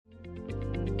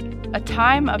A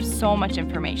time of so much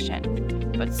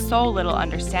information, but so little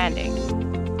understanding.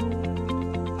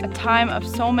 A time of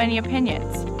so many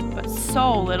opinions, but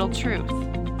so little truth.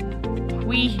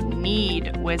 We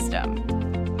need wisdom.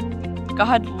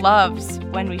 God loves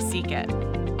when we seek it.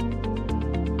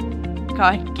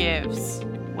 God gives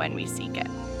when we seek it.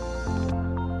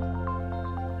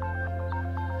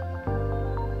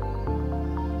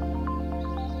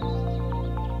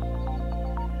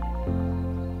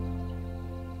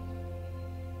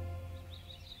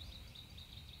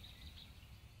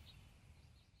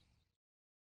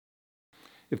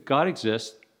 If God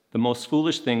exists, the most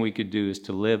foolish thing we could do is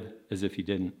to live as if he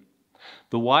didn't.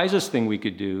 The wisest thing we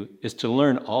could do is to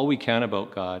learn all we can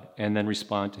about God and then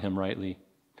respond to him rightly.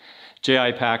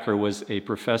 J.I. Packer was a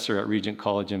professor at Regent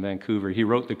College in Vancouver. He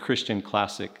wrote the Christian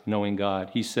classic, Knowing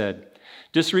God. He said,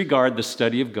 "Disregard the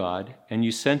study of God, and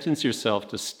you sentence yourself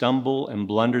to stumble and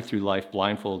blunder through life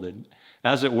blindfolded,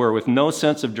 as it were, with no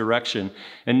sense of direction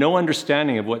and no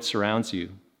understanding of what surrounds you.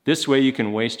 This way you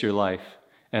can waste your life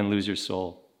and lose your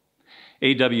soul."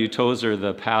 A.W. Tozer,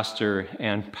 the pastor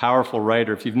and powerful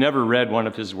writer, if you've never read one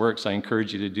of his works, I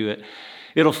encourage you to do it.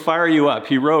 It'll fire you up.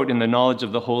 He wrote in The Knowledge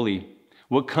of the Holy,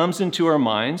 "What comes into our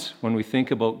minds when we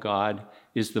think about God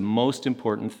is the most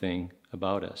important thing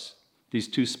about us." These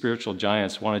two spiritual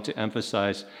giants wanted to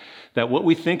emphasize that what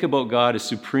we think about God is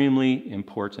supremely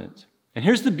important. And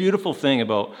here's the beautiful thing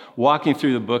about walking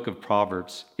through the book of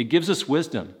Proverbs. It gives us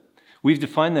wisdom. We've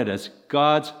defined that as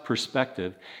God's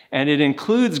perspective, and it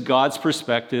includes God's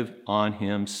perspective on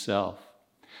himself.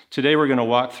 Today we're going to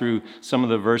walk through some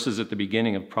of the verses at the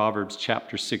beginning of Proverbs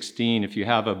chapter 16. If you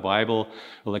have a Bible,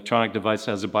 electronic device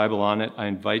that has a Bible on it, I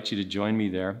invite you to join me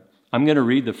there. I'm going to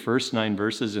read the first 9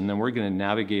 verses, and then we're going to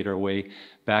navigate our way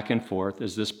back and forth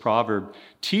as this proverb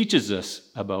teaches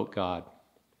us about God.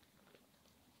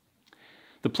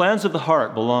 "The plans of the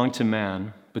heart belong to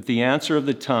man, but the answer of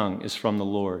the tongue is from the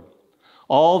Lord.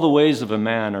 All the ways of a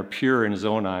man are pure in his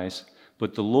own eyes,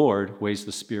 but the Lord weighs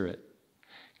the spirit.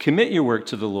 Commit your work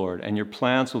to the Lord, and your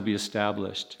plans will be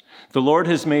established. The Lord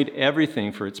has made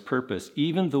everything for its purpose,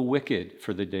 even the wicked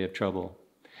for the day of trouble.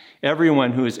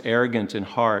 Everyone who is arrogant in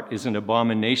heart is an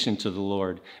abomination to the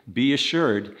Lord. Be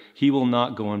assured he will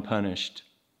not go unpunished.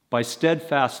 By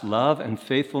steadfast love and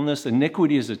faithfulness,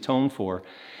 iniquity is atoned for,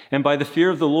 and by the fear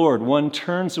of the Lord, one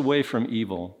turns away from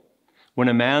evil. When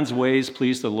a man's ways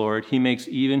please the Lord, he makes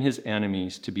even his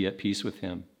enemies to be at peace with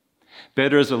him.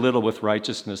 Better is a little with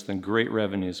righteousness than great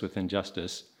revenues with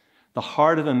injustice. The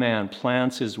heart of a man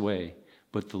plans his way,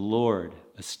 but the Lord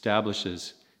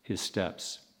establishes his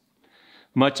steps."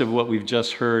 Much of what we've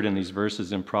just heard in these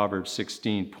verses in Proverbs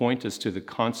 16 point us to the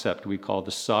concept we call the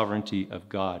sovereignty of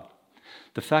God.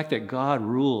 The fact that God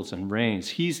rules and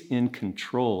reigns, he's in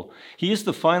control. He is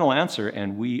the final answer,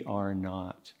 and we are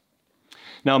not.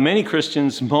 Now,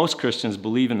 most Christians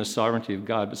believe in the sovereignty of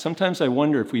God, but sometimes I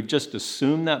wonder if we've just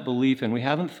assumed that belief and we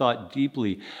haven't thought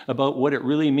deeply about what it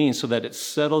really means so that it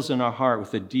settles in our heart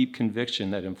with a deep conviction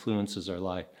that influences our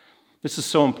life. This is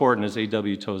so important, as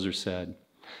A.W. Tozer said.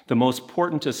 The most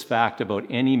portentous fact about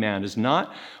any man is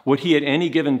not what he at any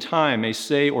given time may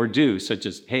say or do, such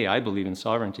as, "Hey, I believe in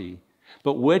sovereignty,"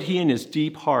 but what he in his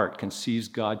deep heart conceives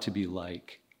God to be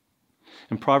like.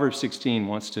 And Proverbs 16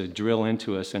 wants to drill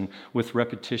into us and with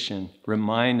repetition,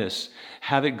 remind us,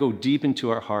 have it go deep into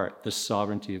our heart, the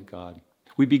sovereignty of God.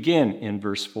 We begin in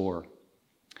verse 4.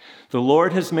 "The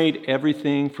Lord has made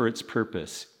everything for its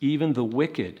purpose, even the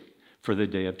wicked for the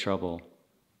day of trouble."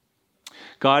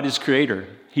 God is creator.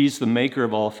 He's the maker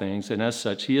of all things, and as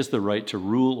such, he has the right to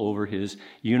rule over his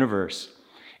universe.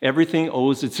 Everything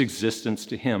owes its existence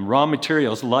to him. Raw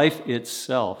materials, life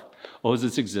itself, owes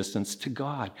its existence to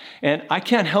God. And I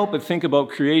can't help but think about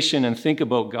creation and think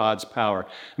about God's power.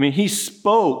 I mean, he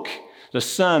spoke, the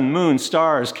sun, moon,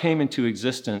 stars came into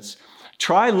existence.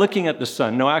 Try looking at the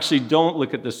sun. No, actually, don't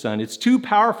look at the sun. It's too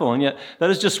powerful, and yet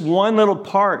that is just one little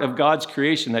part of God's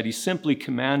creation that he simply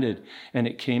commanded, and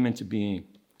it came into being.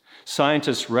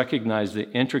 Scientists recognize the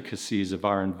intricacies of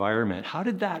our environment. How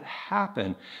did that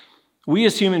happen? We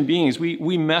as human beings,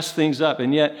 we mess things up,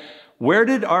 and yet where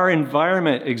did our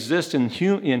environment exist in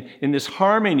this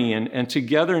harmony and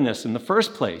togetherness in the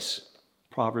first place?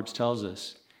 Proverbs tells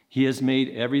us he has made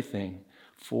everything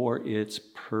for its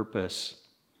purpose.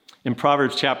 In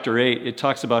Proverbs chapter 8, it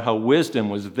talks about how wisdom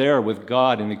was there with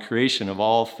God in the creation of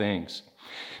all things.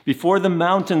 "Before the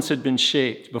mountains had been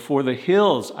shaped, before the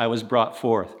hills I was brought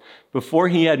forth, before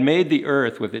he had made the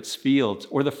earth with its fields,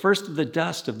 or the first of the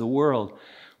dust of the world.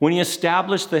 When he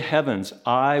established the heavens,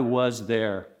 I was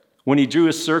there. when he drew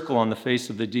a circle on the face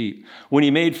of the deep, when he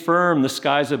made firm the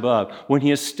skies above, when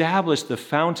he established the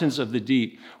fountains of the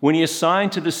deep, when he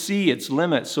assigned to the sea its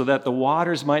limits so that the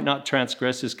waters might not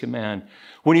transgress his command,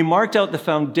 when he marked out the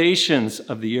foundations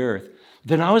of the earth,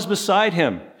 then I was beside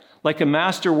him like a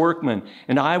master workman,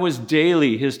 and I was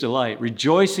daily his delight,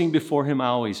 rejoicing before him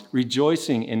always,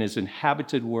 rejoicing in his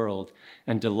inhabited world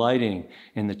and delighting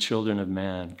in the children of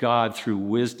man. God, through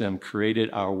wisdom,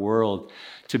 created our world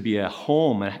to be a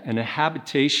home and a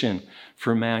habitation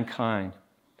for mankind.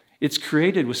 It's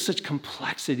created with such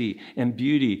complexity and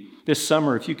beauty. This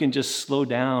summer, if you can just slow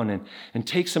down and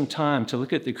take some time to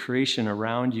look at the creation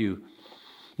around you,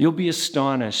 you'll be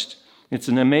astonished. It's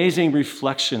an amazing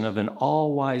reflection of an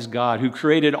all-wise God who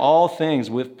created all things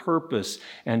with purpose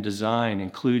and design,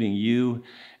 including you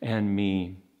and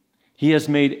me. He has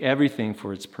made everything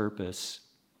for its purpose,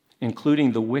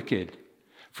 including the wicked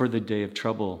for the day of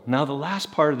trouble. Now, the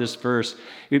last part of this verse,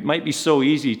 it might be so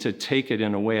easy to take it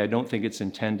in a way I don't think it's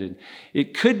intended.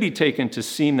 It could be taken to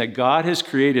seem that God has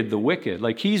created the wicked,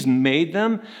 like he's made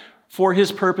them for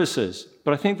his purposes.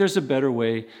 But I think there's a better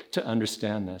way to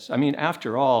understand this. I mean,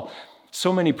 after all,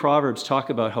 so many Proverbs talk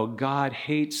about how God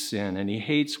hates sin and he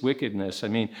hates wickedness. I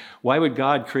mean, why would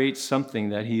God create something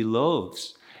that he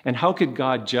loathes? And how could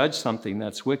God judge something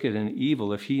that's wicked and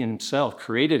evil if he himself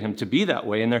created him to be that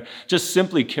way and they're just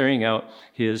simply carrying out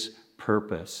his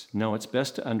purpose? No, it's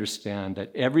best to understand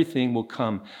that everything will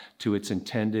come to its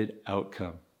intended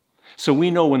outcome. So we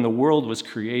know when the world was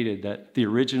created that the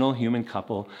original human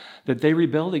couple, that they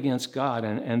rebelled against God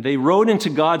and they wrote into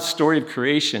God's story of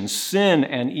creation sin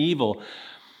and evil.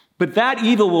 But that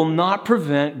evil will not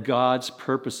prevent God's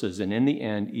purposes. And in the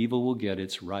end, evil will get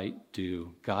its right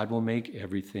due. God will make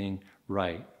everything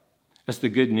right. As the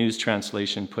Good News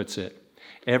Translation puts it,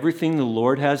 everything the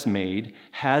Lord has made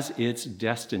has its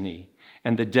destiny,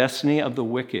 and the destiny of the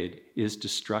wicked is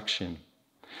destruction.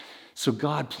 So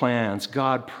God plans,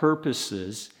 God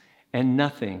purposes, and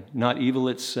nothing, not evil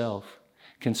itself,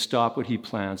 can stop what he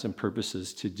plans and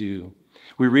purposes to do.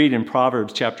 We read in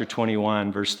Proverbs chapter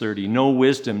 21, verse 30, no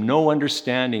wisdom, no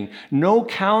understanding, no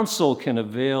counsel can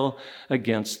avail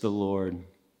against the Lord.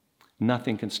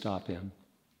 Nothing can stop him.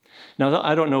 Now,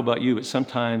 I don't know about you, but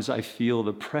sometimes I feel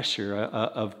the pressure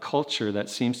of culture that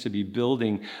seems to be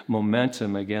building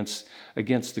momentum against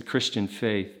the Christian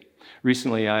faith.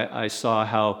 Recently, I saw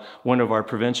how one of our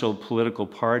provincial political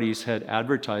parties had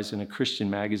advertised in a Christian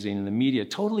magazine, and the media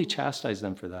totally chastised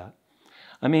them for that.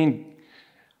 I mean,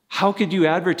 how could you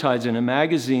advertise in a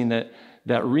magazine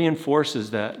that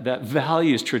reinforces, that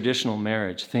values traditional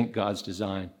marriage? Think God's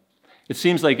design. It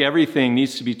seems like everything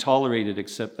needs to be tolerated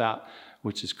except that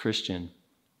which is Christian.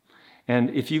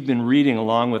 And if you've been reading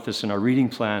along with us in our reading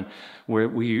plan, where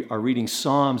we are reading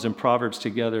Psalms and Proverbs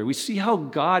together, we see how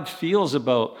God feels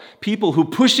about people who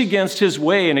push against his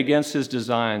way and against his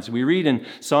designs. We read in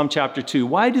Psalm chapter 2,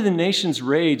 why do the nations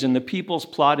rage and the peoples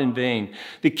plot in vain?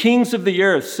 The kings of the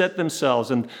earth set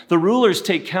themselves and the rulers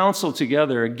take counsel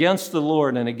together against the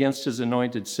Lord and against his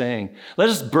anointed, saying, let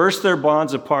us burst their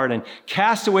bonds apart and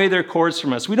cast away their cords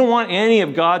from us. We don't want any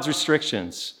of God's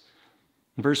restrictions.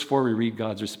 In verse 4, we read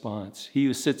God's response. He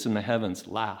who sits in the heavens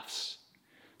laughs.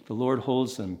 The Lord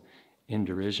holds them in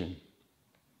derision.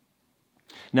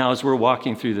 Now, as we're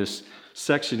walking through this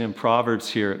section in Proverbs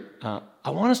here, I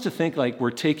want us to think like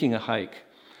we're taking a hike,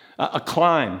 a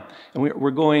climb. And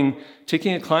we're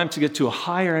taking a climb to get to a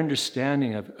higher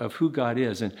understanding of who God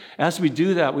is. And as we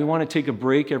do that, we want to take a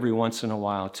break every once in a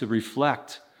while to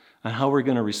reflect on how we're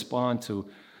going to respond to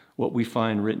what we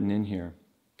find written in here.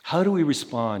 How do we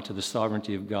respond to the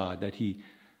sovereignty of God, that he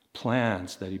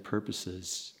plans, that he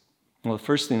purposes? Well, the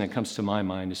first thing that comes to my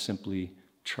mind is simply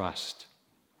trust.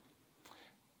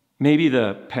 Maybe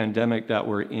the pandemic that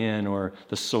we're in or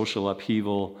the social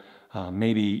upheaval,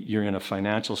 maybe you're in a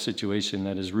financial situation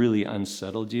that has really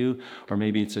unsettled you, or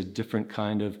maybe it's a different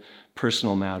kind of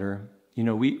personal matter. You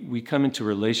know, we come into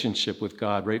relationship with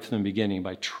God right from the beginning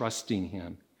by trusting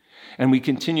him. And we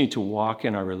continue to walk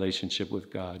in our relationship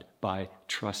with God by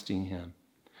trusting him.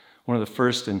 One of the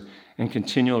first and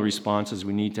continual responses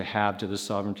we need to have to the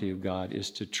sovereignty of God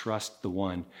is to trust the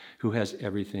one who has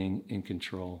everything in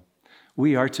control.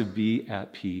 We are to be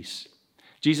at peace.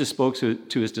 Jesus spoke to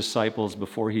his disciples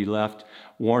before he left,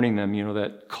 warning them,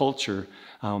 that culture,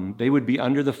 they would be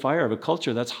under the fire of a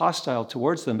culture that's hostile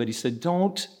towards them. But he said,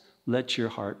 don't let your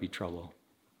heart be troubled.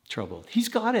 He's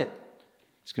got it.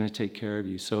 He's going to take care of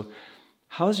you. So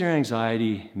How's your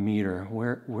anxiety meter?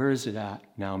 Where is it at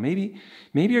now? Maybe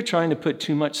you're trying to put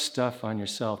too much stuff on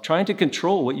yourself, trying to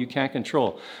control what you can't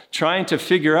control, trying to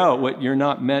figure out what you're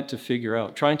not meant to figure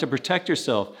out, trying to protect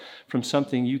yourself from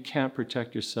something you can't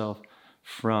protect yourself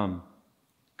from.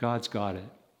 God's got it.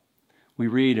 We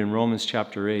read in Romans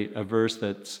chapter 8, a verse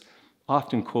that's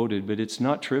often quoted, but it's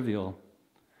not trivial.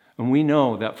 And we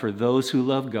know that for those who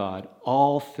love God,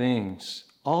 all things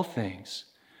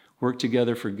work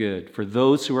together for good, for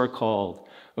those who are called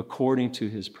according to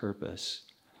his purpose.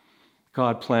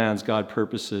 God plans, God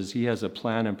purposes. He has a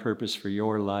plan and purpose for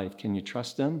your life. Can you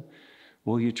trust him?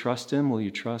 Will you trust him? Will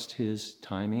you trust his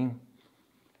timing?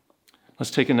 Let's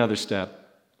take another step.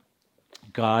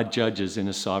 God judges in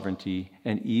his sovereignty,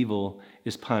 and evil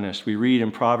is punished. We read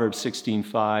in Proverbs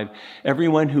 16:5,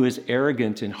 everyone who is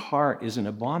arrogant in heart is an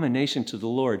abomination to the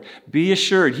Lord. Be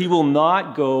assured he will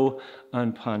not go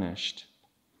unpunished.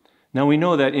 Now we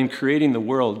know that in creating the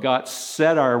world, God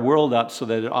set our world up so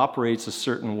that it operates a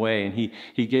certain way, and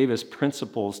he gave us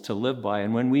principles to live by.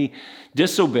 And when we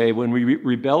disobey, when we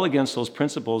rebel against those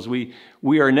principles, we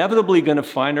are inevitably going to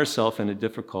find ourselves in a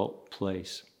difficult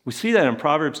place. We see that in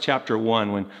Proverbs chapter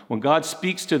 1, when God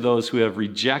speaks to those who have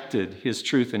rejected his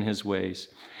truth and his ways.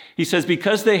 He says,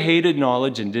 because they hated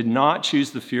knowledge and did not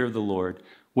choose the fear of the Lord,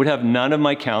 would have none of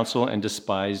my counsel and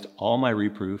despised all my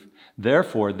reproof,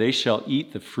 therefore they shall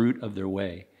eat the fruit of their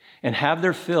way and have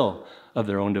their fill of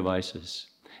their own devices.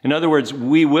 In other words,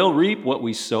 we will reap what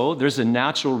we sow. There's a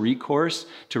natural recourse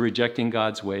to rejecting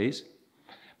God's ways.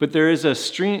 But there is a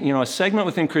segment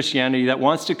within Christianity that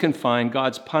wants to confine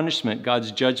God's punishment,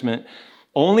 God's judgment,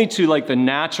 only to like the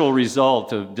natural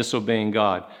result of disobeying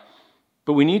God.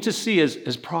 But we need to see,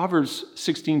 as Proverbs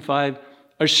 16:5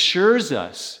 assures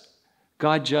us,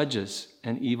 God judges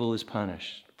and evil is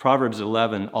punished. Proverbs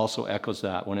 11 also echoes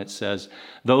that when it says,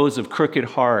 those of crooked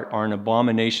heart are an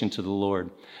abomination to the Lord,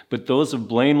 but those of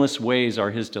blameless ways are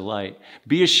his delight.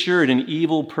 Be assured an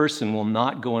evil person will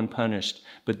not go unpunished,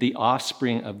 but the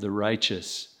offspring of the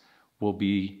righteous will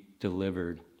be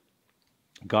delivered.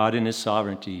 God in his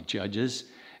sovereignty judges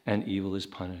and evil is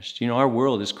punished. You know, our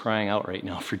world is crying out right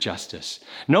now for justice.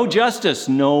 No justice,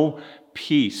 no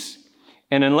peace.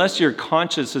 And unless your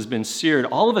conscience has been seared,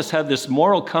 all of us have this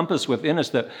moral compass within us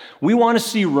that we want to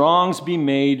see wrongs be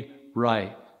made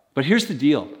right. But here's the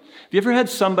deal. Have you ever had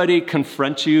somebody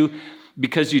confront you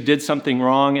because you did something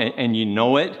wrong and you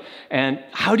know it? And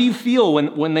how do you feel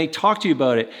when they talk to you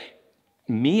about it?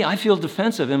 Me, I feel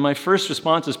defensive. And my first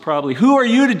response is probably, who are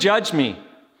you to judge me?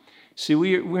 See,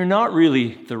 we're not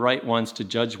really the right ones to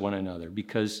judge one another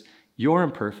because you're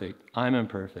imperfect, I'm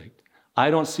imperfect. I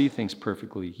don't see things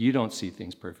perfectly. You don't see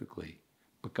things perfectly.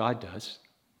 But God does.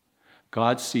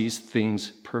 God sees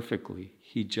things perfectly.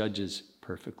 He judges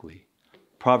perfectly.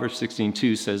 Proverbs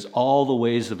 16:2 says, all the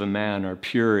ways of a man are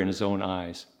pure in his own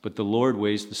eyes, but the Lord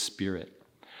weighs the spirit.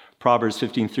 Proverbs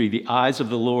 15:3, the eyes of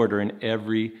the Lord are in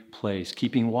every place,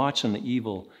 keeping watch on the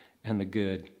evil and the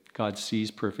good. God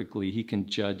sees perfectly. He can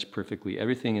judge perfectly.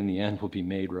 Everything in the end will be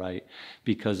made right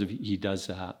because he does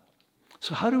that.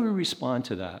 So how do we respond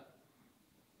to that?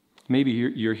 Maybe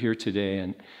you're here today,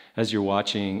 and as you're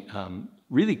watching,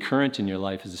 really current in your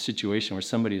life is a situation where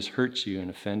somebody has hurt you and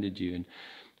offended you. And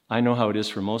I know how it is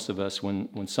for most of us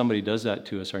when somebody does that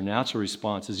to us. Our natural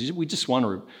response is we want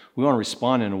to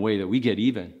respond in a way that we get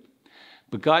even.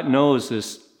 But God knows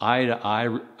this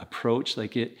eye-to-eye approach.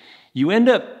 You end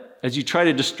up, as you try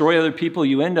to destroy other people,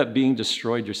 you end up being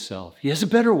destroyed yourself. He has a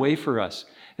better way for us,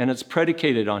 and it's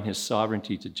predicated on his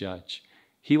sovereignty to judge.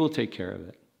 He will take care of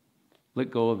it. Let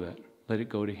go of it. Let it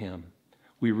go to him.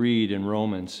 We read in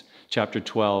Romans chapter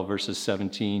 12, verses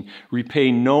 17,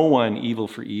 repay no one evil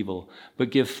for evil, but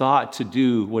give thought to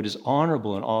do what is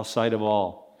honorable in all sight of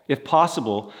all. If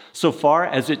possible, so far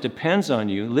as it depends on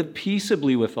you, live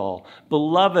peaceably with all.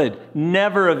 Beloved,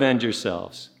 never avenge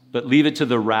yourselves, but leave it to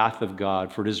the wrath of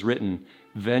God, for it is written,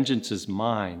 vengeance is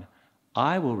mine,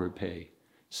 I will repay,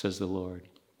 says the Lord.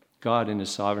 God in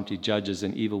his sovereignty judges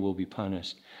and evil will be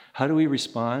punished. How do we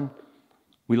respond?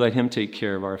 We let him take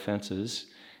care of our offenses,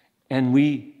 and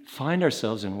we find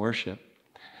ourselves in worship.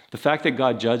 The fact that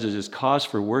God judges is cause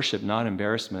for worship, not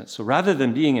embarrassment. So rather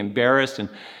than being embarrassed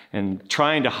and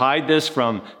trying to hide this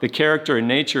from the character and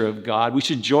nature of God, we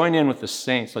should join in with the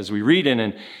saints, as we read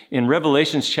in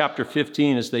Revelation chapter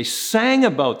 15, as they sang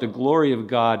about the glory of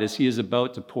God as he is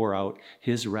about to pour out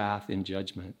his wrath in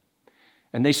judgment.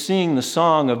 And they sing the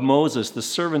song of Moses, the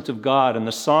servant of God, and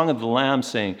the song of the Lamb,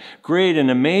 saying, great and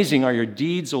amazing are your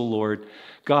deeds, O Lord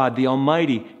God, the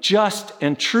Almighty. Just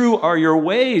and true are your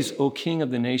ways, O King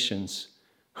of the nations.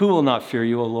 Who will not fear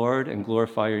you, O Lord, and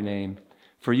glorify your name?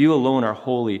 For you alone are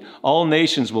holy. All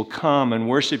nations will come and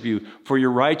worship you for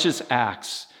your righteous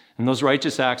acts. And those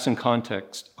righteous acts in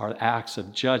context are acts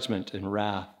of judgment and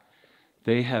wrath.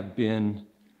 They have been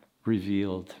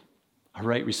revealed. A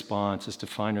right response is to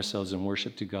find ourselves in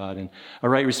worship to God. And a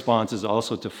right response is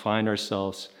also to find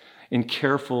ourselves in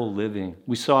careful living.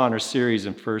 We saw in our series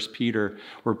in 1 Peter,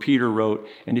 where Peter wrote,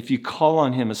 "And if you call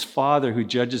on him as Father who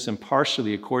judges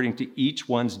impartially according to each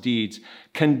one's deeds,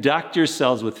 conduct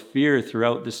yourselves with fear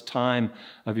throughout this time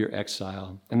of your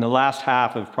exile." In the last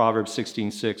half of Proverbs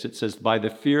 16:6, it says, "By the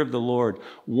fear of the Lord,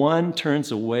 one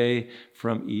turns away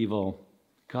from evil."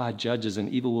 God judges and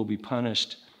evil will be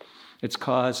punished. It's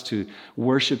cause to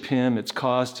worship him. It's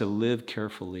cause to live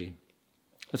carefully.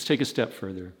 Let's take a step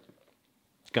further.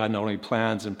 God not only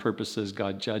plans and purposes,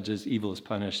 God judges, evil is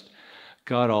punished.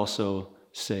 God also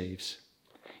saves.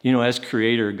 You know, as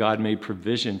creator, God made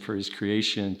provision for his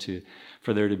creation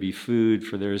for there to be food,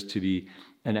 for there to be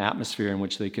an atmosphere in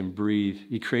which they can breathe.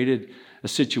 He created a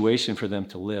situation for them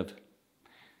to live.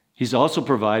 He's also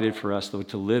provided for us, though,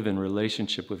 to live in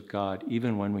relationship with God,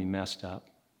 even when we messed up.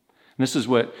 And this is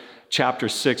what chapter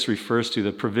 6 refers to,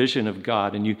 the provision of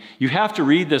God. And you have to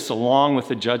read this along with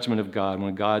the judgment of God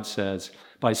when God says,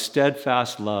 "By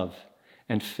steadfast love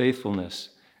and faithfulness,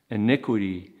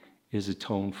 iniquity is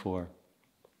atoned for."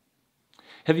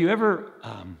 Have you ever,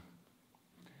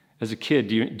 as a kid,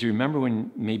 do you remember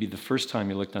when maybe the first time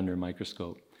you looked under a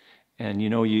microscope? And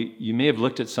you may have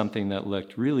looked at something that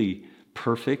looked really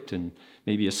perfect and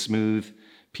maybe a smooth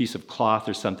piece of cloth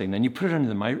or something. Then you put it under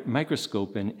the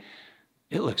microscope and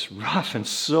it looks rough and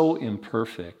so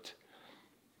imperfect.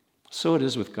 So it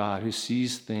is with God, who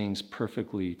sees things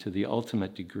perfectly to the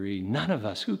ultimate degree. None of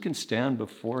us, who can stand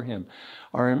before him?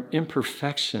 Our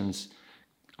imperfections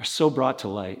are so brought to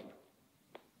light.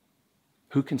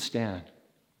 Who can stand?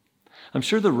 I'm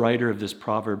sure the writer of this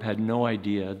proverb had no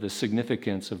idea the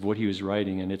significance of what he was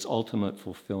writing and its ultimate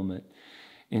fulfillment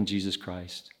in Jesus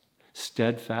Christ.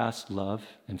 Steadfast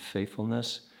love and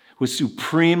faithfulness was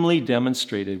supremely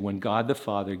demonstrated when God the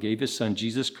Father gave his Son,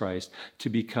 Jesus Christ, to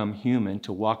become human,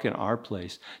 to walk in our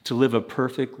place, to live a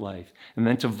perfect life, and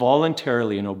then to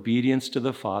voluntarily, in obedience to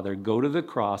the Father, go to the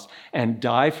cross and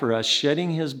die for us,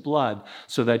 shedding his blood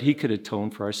so that he could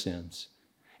atone for our sins.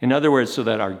 In other words, so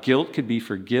that our guilt could be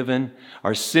forgiven,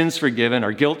 our sins forgiven,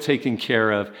 our guilt taken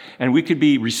care of, and we could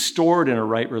be restored in a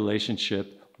right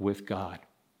relationship with God.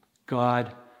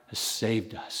 God has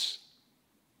saved us.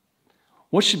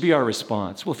 What should be our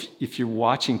response? Well, if you're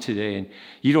watching today and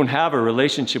you don't have a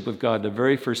relationship with God, the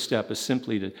very first step is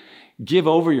simply to give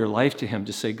over your life to him,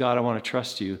 to say, "God, I want to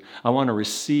trust you. I want to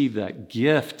receive that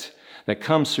gift that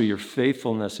comes through your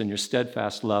faithfulness and your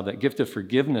steadfast love, that gift of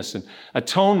forgiveness and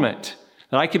atonement,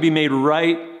 that I could be made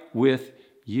right with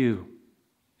you,"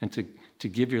 and to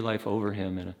give your life over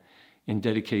him in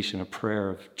dedication, a prayer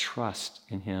of trust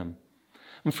in him.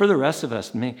 And for the rest of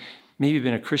us, maybe you've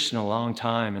been a Christian a long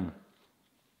time, and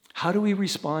how do we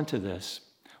respond to this?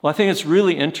 Well, I think it's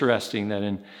really interesting that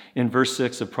in verse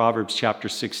 6 of Proverbs chapter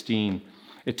 16,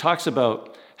 it talks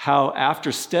about how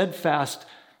after steadfast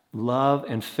love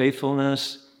and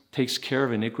faithfulness takes care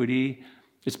of iniquity,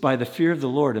 it's by the fear of the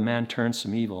Lord a man turns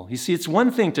from evil. You see, it's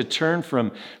one thing to turn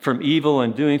from evil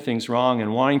and doing things wrong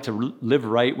and wanting to live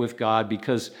right with God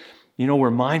because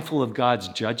we're mindful of God's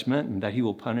judgment and that he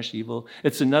will punish evil.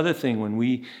 It's another thing when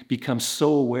we become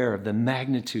so aware of the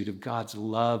magnitude of God's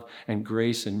love and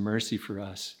grace and mercy for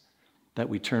us that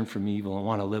we turn from evil and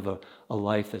want to live a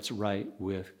life that's right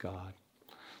with God.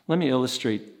 Let me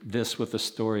illustrate this with a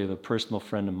story of a personal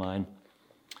friend of mine.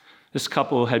 This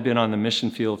couple had been on the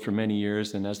mission field for many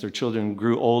years, and as their children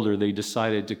grew older, they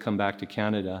decided to come back to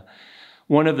Canada.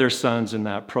 One of their sons in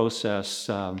that process,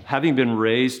 having been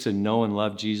raised to know and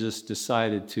love Jesus,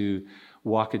 decided to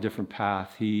walk a different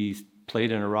path. He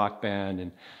played in a rock band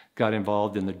and got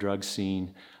involved in the drug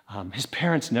scene. His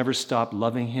parents never stopped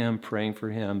loving him, praying for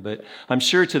him, but I'm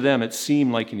sure to them it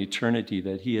seemed like an eternity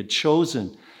that he had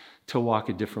chosen to walk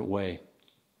a different way.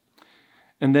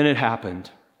 And then it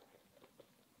happened.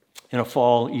 In a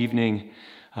fall evening,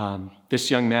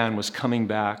 this young man was coming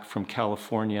back from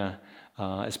California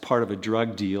as part of a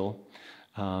drug deal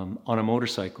on a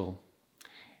motorcycle.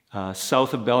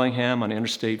 South of Bellingham on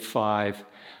Interstate 5,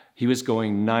 he was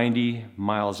going 90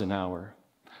 miles an hour.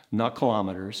 Not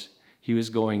kilometers. He was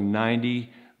going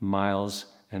 90 miles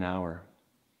an hour.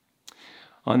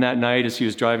 On that night, as he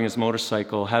was driving his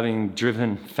motorcycle, having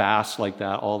driven fast like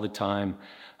that all the time,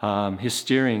 his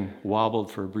steering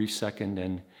wobbled for a brief second,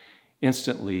 and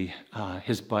instantly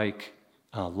his bike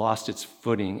lost its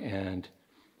footing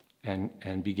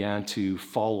and began to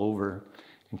fall over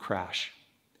and crash.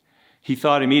 He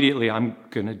thought immediately, I'm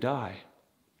going to die.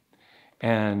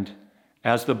 And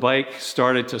as the bike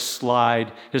started to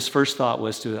slide, his first thought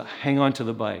was to hang on to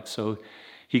the bike. So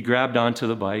he grabbed onto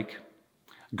the bike,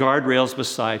 guardrails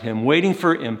beside him, waiting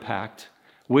for impact,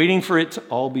 waiting for it to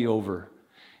all be over.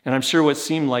 And I'm sure what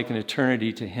seemed like an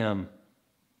eternity to him,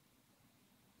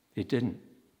 it didn't.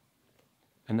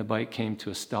 And the bike came to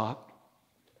a stop,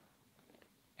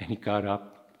 and he got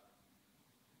up,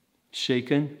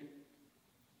 shaken,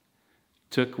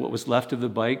 took what was left of the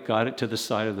bike, got it to the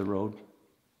side of the road.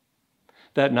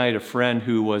 That night, a friend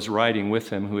who was riding with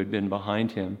him, who had been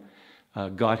behind him,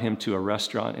 got him to a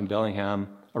restaurant in Bellingham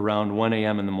around 1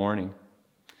 a.m. in the morning.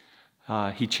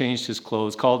 He changed his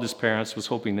clothes, called his parents, was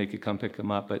hoping they could come pick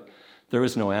him up, but there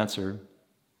was no answer.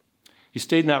 He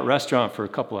stayed in that restaurant for a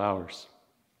couple of hours.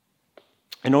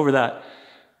 And over that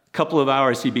couple of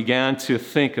hours, he began to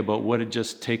think about what had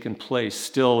just taken place.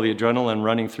 Still, the adrenaline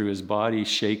running through his body,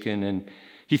 shaken, and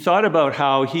he thought about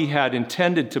how he had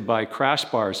intended to buy crash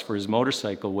bars for his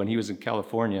motorcycle when he was in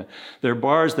California. They're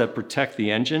bars that protect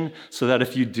the engine so that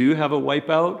if you do have a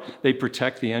wipeout, they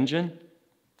protect the engine.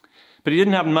 But he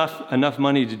didn't have enough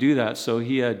money to do that, so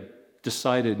he had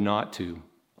decided not to.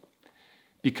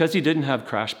 Because he didn't have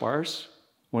crash bars,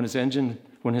 when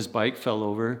his bike fell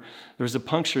over, there was a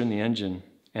puncture in the engine,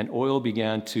 and oil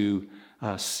began to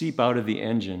seep out of the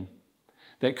engine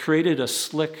that created a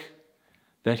slick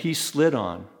that he slid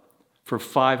on for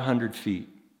 500 feet.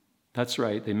 That's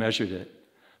right, they measured it.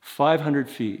 500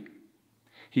 feet.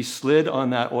 He slid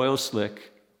on that oil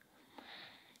slick.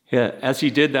 Yeah, as he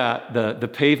did that, the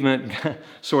pavement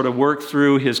sort of worked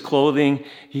through his clothing.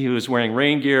 He was wearing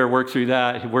rain gear, worked through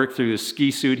that. He worked through his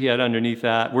ski suit he had underneath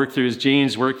that, worked through his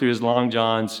jeans, worked through his long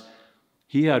johns.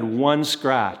 He had one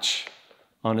scratch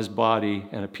on his body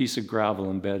and a piece of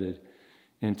gravel embedded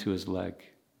into his leg.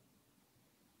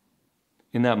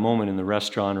 In that moment in the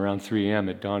restaurant around 3 a.m.,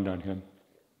 it dawned on him.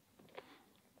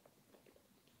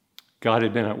 God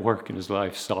had been at work in his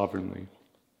life sovereignly.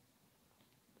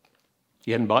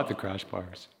 He hadn't bought the crash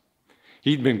bars.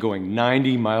 He'd been going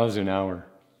 90 miles an hour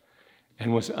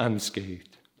and was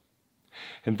unscathed.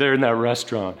 And there in that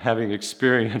restaurant, having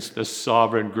experienced the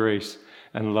sovereign grace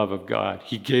and love of God,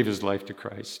 he gave his life to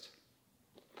Christ.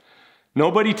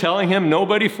 Nobody telling him,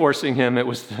 nobody forcing him. It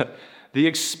was the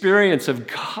experience of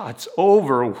God's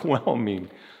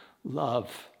overwhelming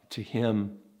love to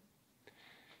him.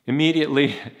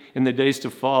 Immediately in the days to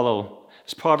follow,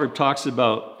 this proverb talks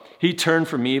about, he turned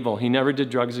from evil. He never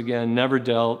did drugs again, never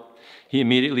dealt. He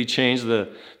immediately changed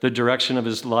the direction of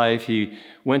his life. He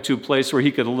went to a place where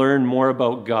he could learn more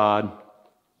about God.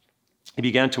 He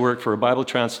began to work for a Bible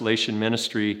translation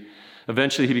ministry.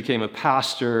 Eventually, he became a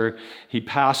pastor. He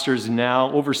pastors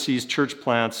now, oversees church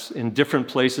plants in different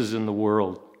places in the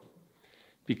world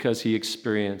because he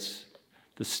experienced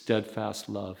the steadfast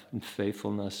love and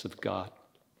faithfulness of God.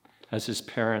 As his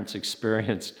parents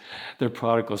experienced their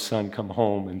prodigal son come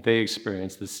home, and they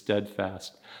experienced the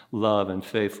steadfast love and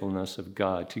faithfulness of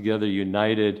God, together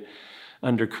united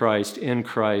under Christ, in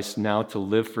Christ, now to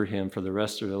live for him for the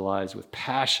rest of their lives with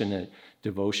passionate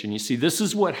devotion. You see, this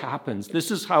is what happens.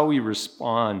 This is how we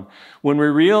respond when we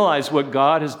realize what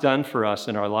God has done for us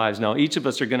in our lives. Now, each of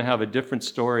us are going to have a different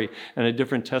story and a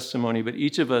different testimony, but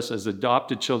each of us as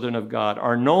adopted children of God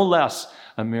are no less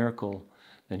a miracle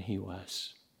than he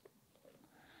was.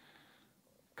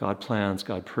 God plans,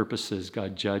 God purposes,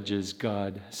 God judges,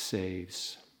 God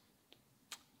saves.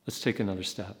 Let's take another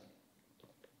step.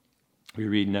 We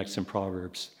read next in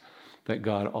Proverbs that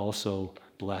God also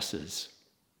blesses.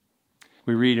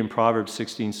 We read in Proverbs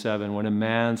 16:7, when a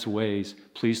man's ways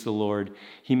please the Lord,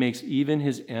 he makes even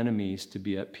his enemies to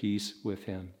be at peace with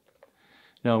him.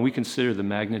 Now, when we consider the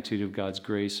magnitude of God's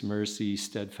grace, mercy,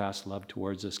 steadfast love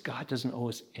towards us, God doesn't owe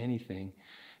us anything,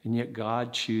 and yet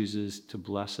God chooses to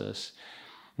bless us.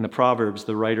 In the Proverbs,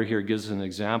 the writer here gives an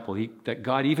example that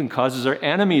God even causes our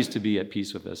enemies to be at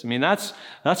peace with us. I mean, that's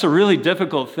a really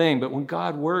difficult thing, but when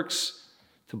God works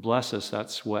to bless us,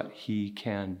 that's what he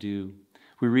can do.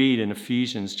 We read in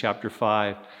Ephesians chapter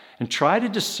 5, and try to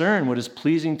discern what is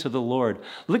pleasing to the Lord.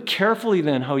 Look carefully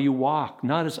then how you walk,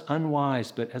 not as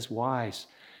unwise, but as wise,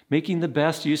 making the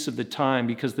best use of the time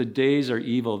because the days are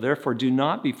evil. Therefore, do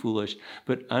not be foolish,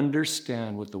 but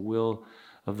understand what the will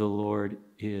of the Lord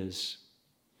is.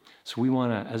 So we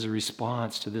want to, as a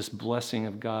response to this blessing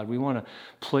of God, we want to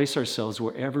place ourselves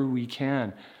wherever we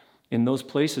can in those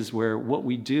places where what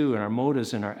we do and our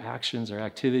motives and our actions, our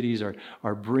activities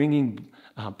are bringing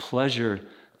pleasure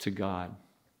to God.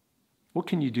 What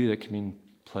can you do that can bring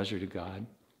pleasure to God?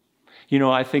 You know,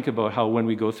 I think about how when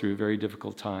we go through a very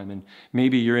difficult time, and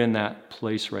maybe you're in that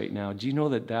place right now, do you know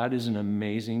that that is an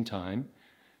amazing time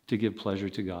to give pleasure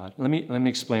to God? Let me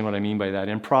explain what I mean by that.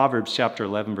 In Proverbs chapter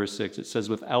 11, verse 6, it says,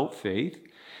 without faith,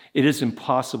 it is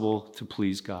impossible to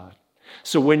please God.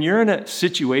 So when you're in a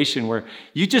situation where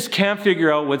you just can't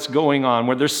figure out what's going on,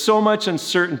 where there's so much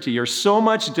uncertainty or so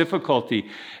much difficulty,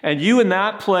 and you in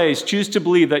that place choose to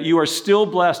believe that you are still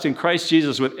blessed in Christ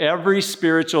Jesus with every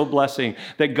spiritual blessing,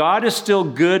 that God is still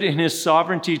good in his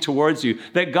sovereignty towards you,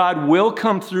 that God will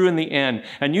come through in the end,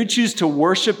 and you choose to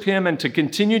worship him and to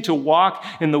continue to walk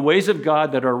in the ways of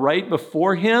God that are right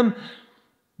before him,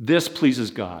 this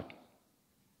pleases God.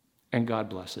 And God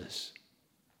blesses.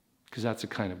 Because that's the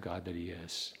kind of God that he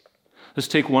is. Let's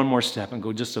take one more step and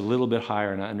go just a little bit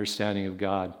higher in our understanding of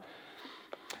God.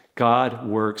 God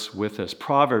works with us.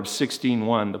 Proverbs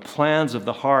 16:1, the plans of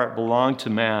the heart belong to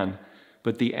man,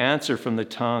 but the answer from the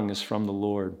tongue is from the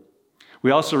Lord.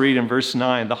 We also read in verse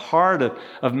 9, the heart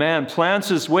of man plans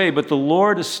his way, but the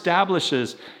Lord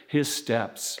establishes his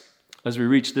steps. As we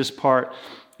reach this part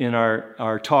in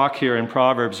our talk here in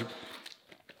Proverbs,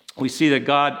 we see that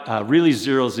God really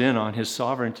zeroes in on his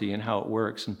sovereignty and how it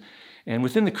works. And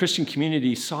within the Christian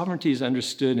community, sovereignty is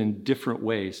understood in different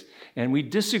ways. And we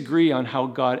disagree on how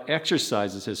God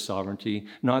exercises his sovereignty,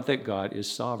 not that God is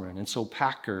sovereign. And so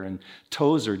Packer and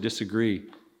Tozer disagree.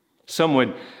 Some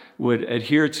would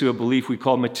adhere to a belief we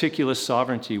call meticulous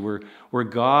sovereignty, where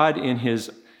God, in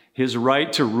his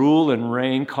right to rule and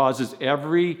reign, causes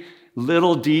every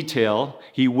little detail.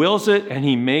 He wills it and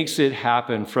he makes it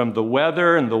happen, from the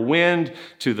weather and the wind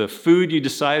to the food you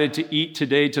decided to eat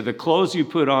today, to the clothes you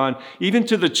put on, even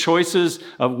to the choices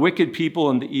of wicked people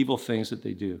and the evil things that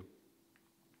they do.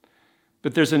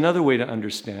 But there's another way to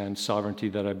understand sovereignty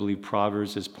that I believe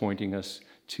Proverbs is pointing us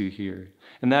to here.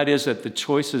 And that is that the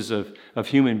choices of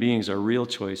human beings are real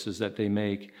choices that they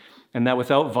make. And that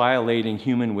without violating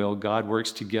human will, God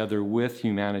works together with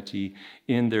humanity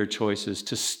in their choices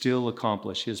to still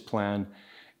accomplish his plan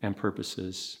and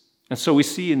purposes. And so we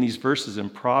see in these verses in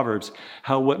Proverbs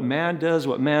how what man does,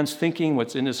 what man's thinking,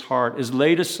 what's in his heart is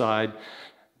laid aside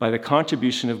by the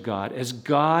contribution of God as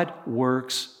God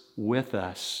works with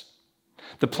us.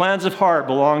 The plans of heart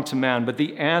belong to man, but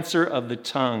the answer of the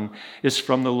tongue is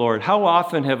from the Lord. How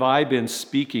often have I been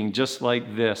speaking just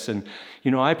like this? And,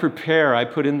 I prepare, I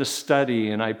put in the study,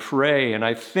 and I pray, and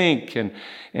I think, and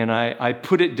I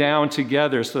put it down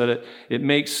together so that it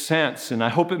makes sense, and I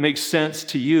hope it makes sense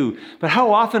to you. But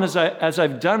how often as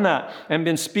I've done that and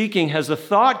been speaking, has a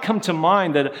thought come to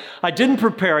mind that I didn't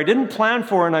prepare, I didn't plan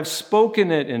for, and I've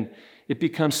spoken it, and it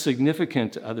becomes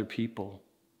significant to other people?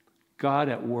 God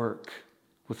at work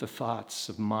with the thoughts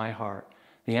of my heart.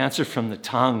 The answer from the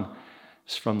tongue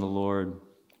is from the Lord.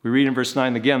 We read in verse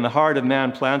 9 again, the heart of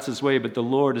man plans his way, but the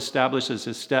Lord establishes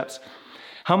his steps.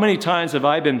 How many times have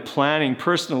I been planning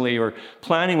personally or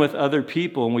planning with other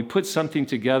people, and we put something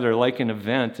together like an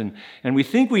event, and we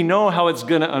think we know how it's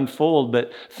going to unfold,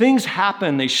 but things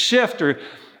happen, they shift, and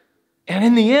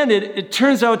in the end, it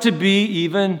turns out to be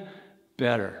even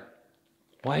better.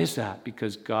 Why is that?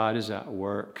 Because God is at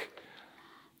work.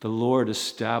 The Lord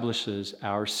establishes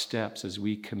our steps as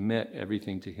we commit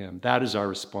everything to him. That is our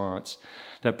response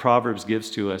that Proverbs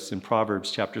gives to us in Proverbs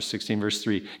chapter 16, verse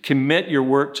 3. Commit your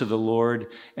work to the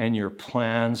Lord, and your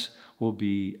plans will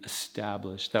be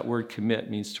established. That word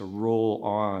commit means to roll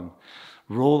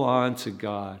on to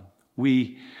God.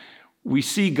 We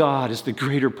see God as the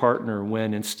greater partner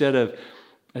when, instead of,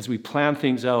 as we plan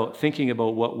things out, thinking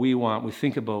about what we want, we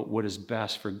think about what is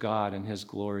best for God and his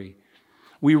glory.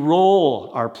 We roll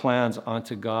our plans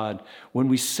onto God when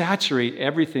we saturate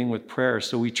everything with prayer.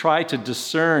 So we try to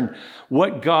discern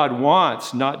what God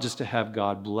wants, not just to have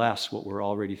God bless what we're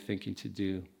already thinking to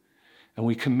do. And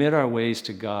we commit our ways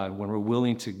to God when we're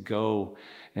willing to go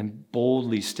and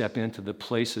boldly step into the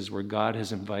places where God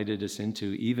has invited us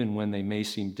into, even when they may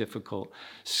seem difficult,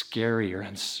 scary, or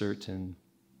uncertain.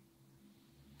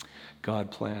 God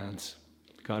plans.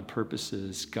 God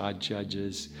purposes, God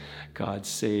judges, God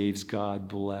saves, God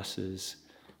blesses,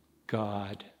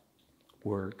 God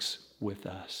works with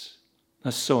us.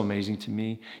 That's so amazing to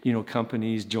me.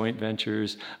 Companies, joint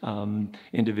ventures,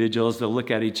 individuals, they'll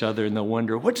look at each other and they'll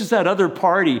wonder, what does that other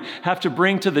party have to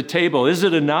bring to the table? Is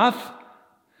it enough?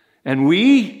 And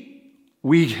we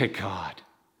get God.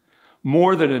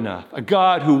 More than enough. A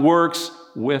God who works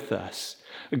with us.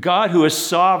 A God who is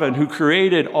sovereign, who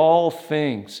created all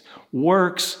things,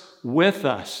 works with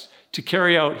us to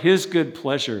carry out his good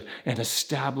pleasure and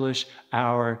establish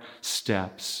our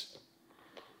steps.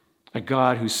 A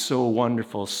God who's so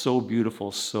wonderful, so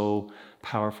beautiful, so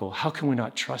powerful. How can we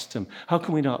not trust him? How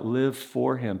can we not live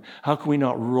for him? How can we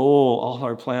not roll all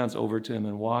our plans over to him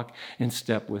and walk in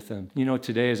step with him? You know,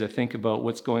 today as I think about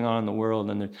what's going on in the world,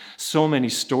 and there's so many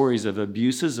stories of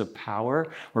abuses of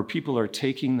power where people are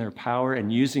taking their power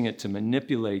and using it to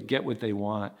manipulate, get what they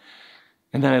want.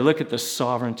 And then I look at the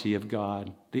sovereignty of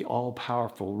God, the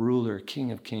all-powerful ruler,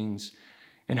 King of Kings,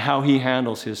 and how he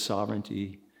handles his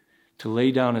sovereignty to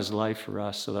lay down his life for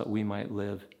us so that we might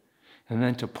live, and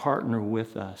then to partner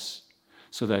with us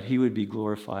so that he would be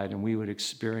glorified and we would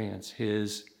experience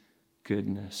his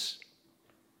goodness.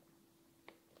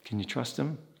 Can you trust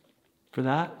him for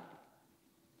that?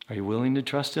 Are you willing to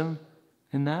trust him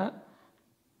in that?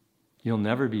 You'll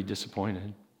never be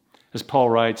disappointed. As Paul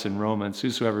writes in Romans,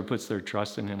 whosoever puts their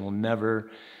trust in him will never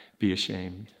be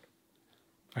ashamed.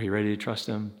 Are you ready to trust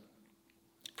him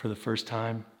for the first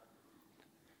time?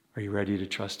 Are you ready to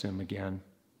trust him again?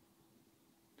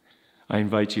 I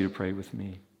invite you to pray with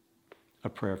me a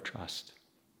prayer of trust.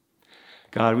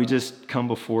 God, we just come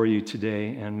before you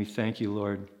today and we thank you,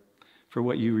 Lord, for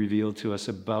what you revealed to us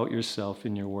about yourself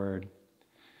in your word.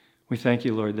 We thank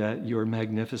you, Lord, that your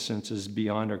magnificence is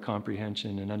beyond our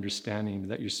comprehension and understanding,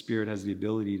 that your Spirit has the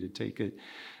ability to take it,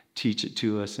 teach it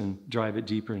to us, and drive it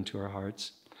deeper into our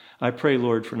hearts. I pray,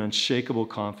 Lord, for an unshakable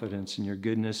confidence in your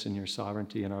goodness and your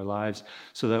sovereignty in our lives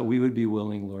so that we would be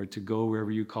willing, Lord, to go wherever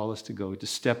you call us to go, to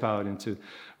step out into,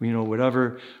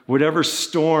 whatever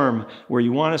storm where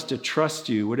you want us to trust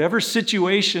you, whatever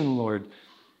situation, Lord,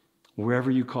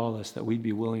 wherever you call us, that we'd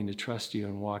be willing to trust you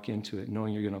and walk into it,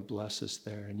 knowing you're going to bless us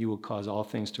there and you will cause all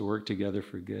things to work together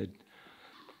for good.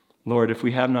 Lord, if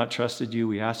we have not trusted you,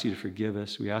 we ask you to forgive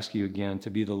us. We ask you again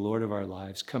to be the Lord of our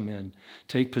lives. Come in,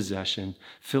 take possession,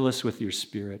 fill us with your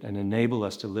Spirit, and enable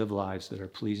us to live lives that are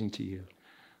pleasing to you.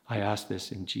 I ask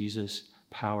this in Jesus'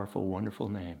 powerful, wonderful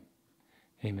name.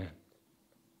 Amen.